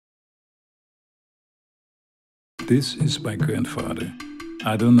This is my grandfather.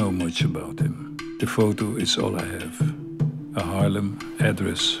 I don't know much about him. The photo is all I have. A Harlem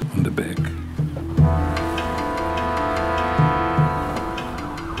address on the back.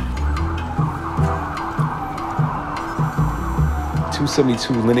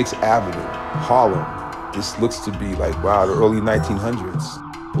 272 Lenox Avenue, Harlem. This looks to be like, wow, the early 1900s.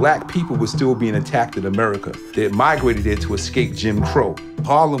 Black people were still being attacked in America. They had migrated there to escape Jim Crow.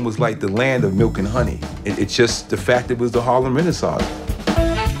 Harlem was like the land of milk and honey. It's just the fact it was the Harlem Renaissance.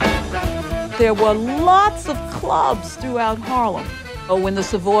 There were lots of clubs throughout Harlem. When the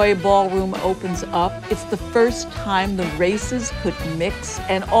Savoy Ballroom opens up, it's the first time the races could mix,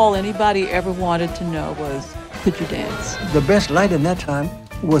 and all anybody ever wanted to know was, could you dance? The best light in that time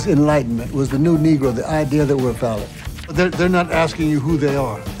was enlightenment, was the new Negro, the idea that we're valid. They're not asking you who they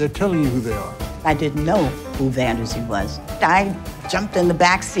are. They're telling you who they are. I didn't know who Vandersea was. I jumped in the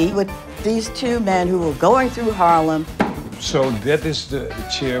back seat with these two men who were going through Harlem. So that is the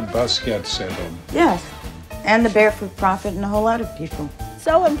chair Basquiat sat on? Yes, and the Barefoot Prophet and a whole lot of people.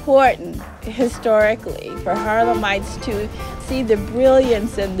 So important historically for Harlemites to see the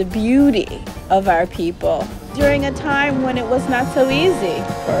brilliance and the beauty of our people during a time when it was not so easy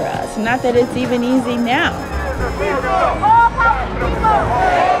for us. Not that it's even easy now.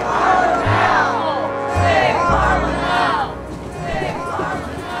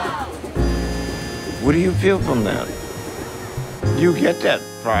 What do you feel from that? You get that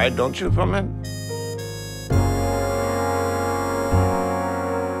pride, don't you, from it?